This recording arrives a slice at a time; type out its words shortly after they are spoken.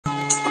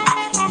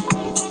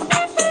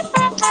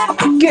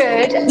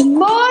Good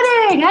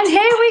morning, and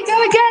here we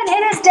go again.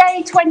 It is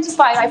day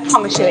 25. I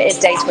promise you it is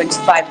day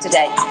 25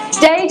 today.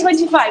 Day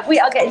 25. We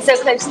are getting so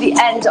close to the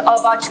end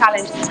of our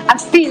challenge and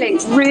feeling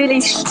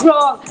really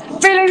strong.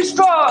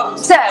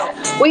 So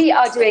we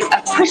are doing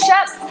a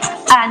push-up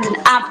and an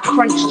ab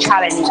crunch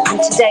challenge,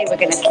 and today we're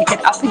going to kick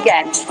it up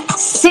again.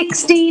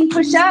 16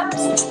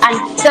 push-ups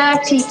and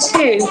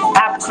 32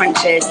 ab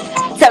crunches.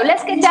 So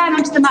let's get down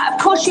onto the mat.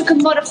 Of course you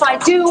can modify,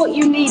 do what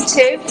you need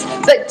to,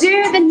 but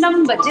do the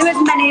number, do as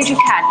many as you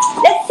can.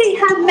 Let's see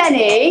how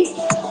many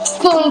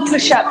full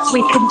push-ups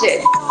we can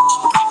do.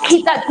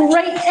 Keep that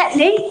great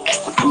technique.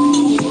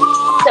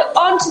 So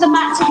onto the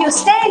mat. If you're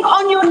staying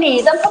on your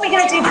knees, I'm probably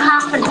going to do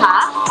half and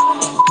half.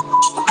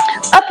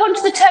 Up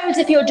onto the toes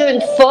if you're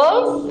doing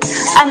full,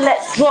 and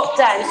let's drop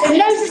down. So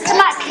noses to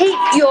mat, keep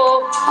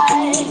your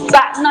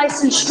back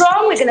nice and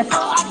strong. We're going to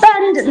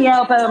bend at the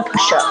elbow and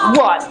push up.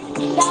 1,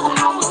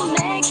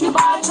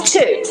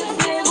 2,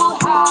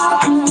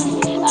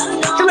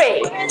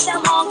 3,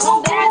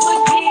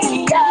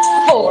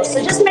 4.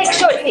 So just make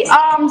sure it's the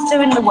arms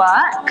doing the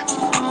work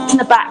and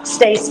the back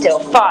stays still.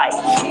 5,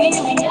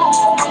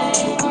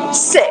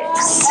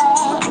 6,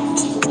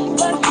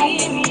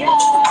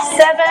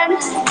 7,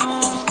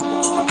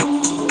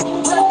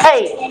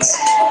 8,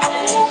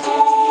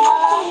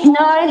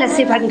 9, let's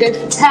see if I can go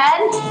for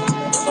 10,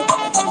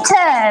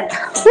 10,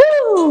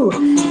 woo,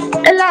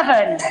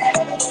 11,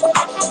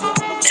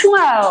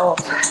 12,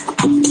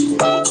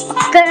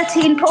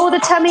 13, put all the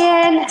tummy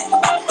in,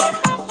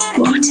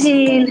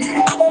 14,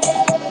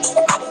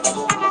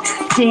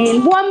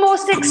 15, one more,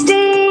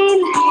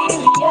 16,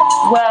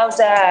 well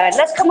done.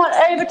 Let's come on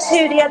over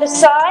to the other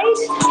side.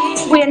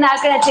 We are now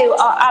going to do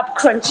our ab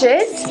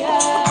crunches,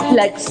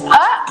 legs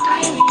up,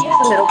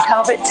 a little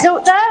pelvic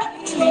tilt there,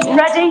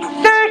 ready,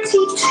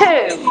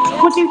 32,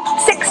 we'll do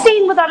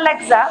 16 with our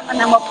legs up and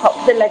then we'll pop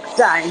the legs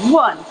down,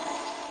 1,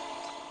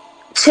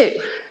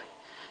 2,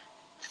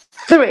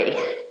 3,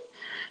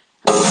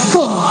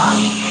 4,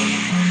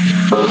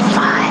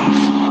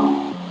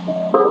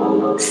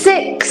 5,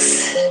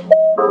 6,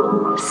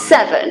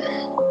 7,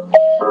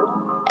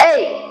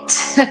 8,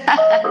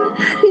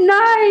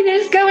 9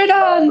 is going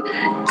on,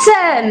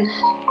 10,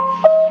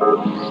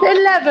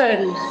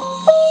 11,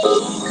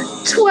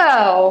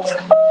 12,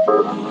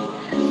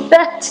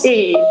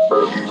 13,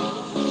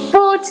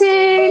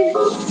 14,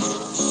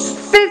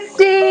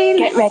 15,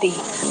 get ready,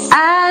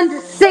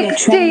 and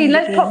 16.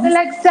 Let's pop the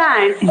legs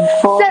down.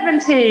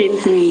 17,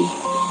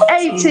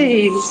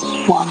 18,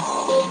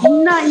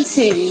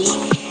 19,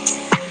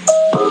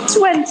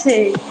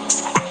 20,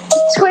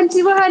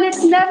 21,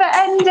 it's never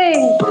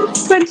ending.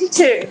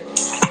 22,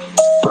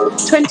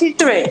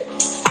 23,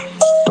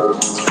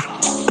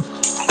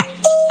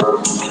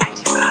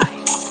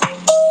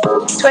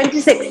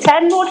 26,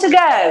 10 more to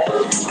go.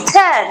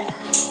 10,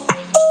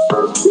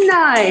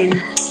 9, 8,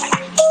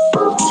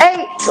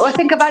 or I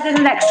think I've added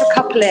an extra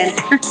couple in.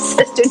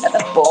 Let's do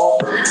another 4,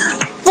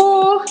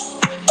 4,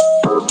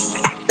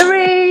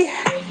 3,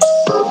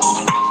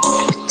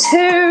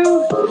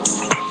 2,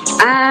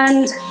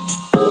 and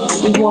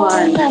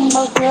 1.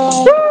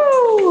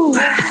 Woo!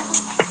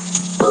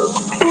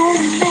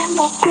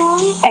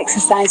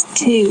 Exercise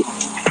 2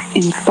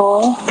 in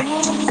 4,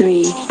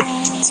 3,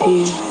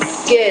 2,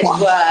 Good 1.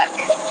 work.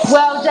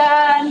 Well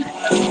done.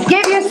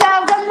 Give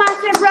yourselves a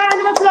massive round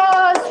of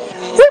applause.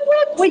 Whoop,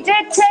 whoop. We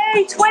did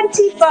day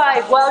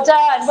 25. Well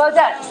done. Well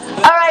done.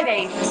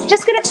 Alrighty.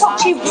 Just going to talk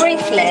to you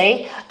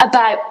briefly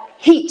about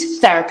heat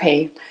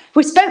therapy.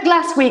 We spoke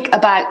last week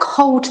about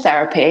cold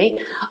therapy.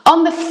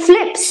 On the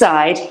flip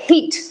side,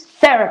 heat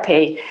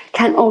therapy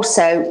can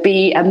also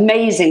be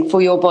amazing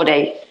for your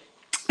body.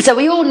 So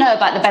we all know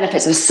about the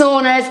benefits of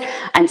saunas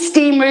and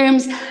steam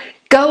rooms.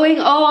 Going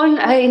on,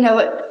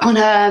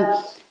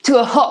 to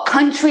a hot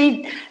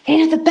country,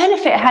 the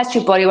benefit it has to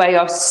your body where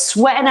you're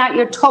sweating out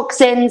your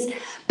toxins,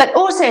 but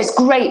also it's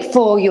great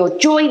for your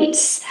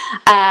joints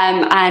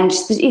and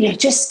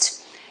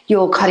just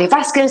your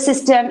cardiovascular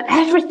system.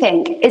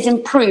 Everything is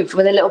improved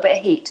with a little bit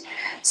of heat.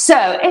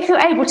 So if you're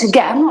able to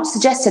I'm not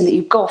suggesting that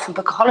you go off and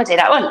book a holiday,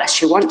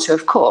 unless you want to,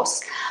 of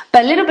course,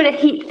 but a little bit of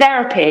heat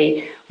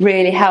therapy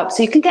really helps.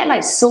 So you can get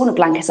like sauna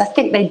blankets. I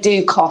think they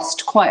do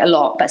cost quite a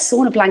lot, but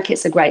sauna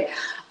blankets are great.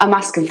 I'm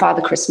asking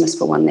Father Christmas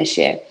for one this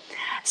year.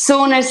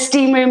 Saunas,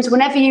 steam rooms,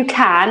 whenever you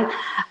can,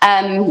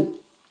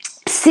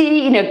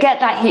 get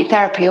that heat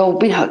therapy, or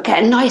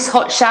get a nice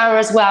hot shower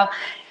as well.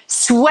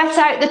 Sweat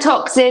out the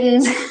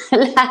toxins.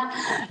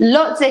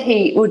 Lots of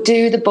heat will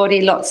do the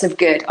body lots of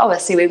good.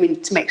 Obviously, we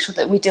need to make sure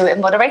that we do it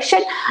in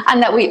moderation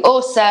and that we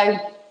also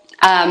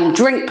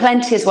drink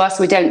plenty as well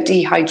so we don't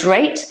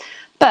dehydrate.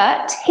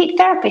 But heat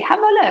therapy, have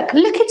a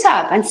look it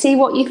up and see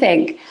what you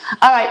think.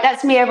 All right,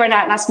 that's me over and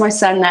out. That's my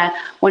son there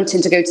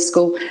wanting to go to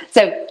school.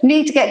 So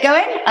need to get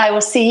going. I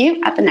will see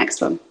you at the next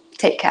one.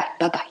 Take care.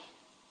 Bye-bye.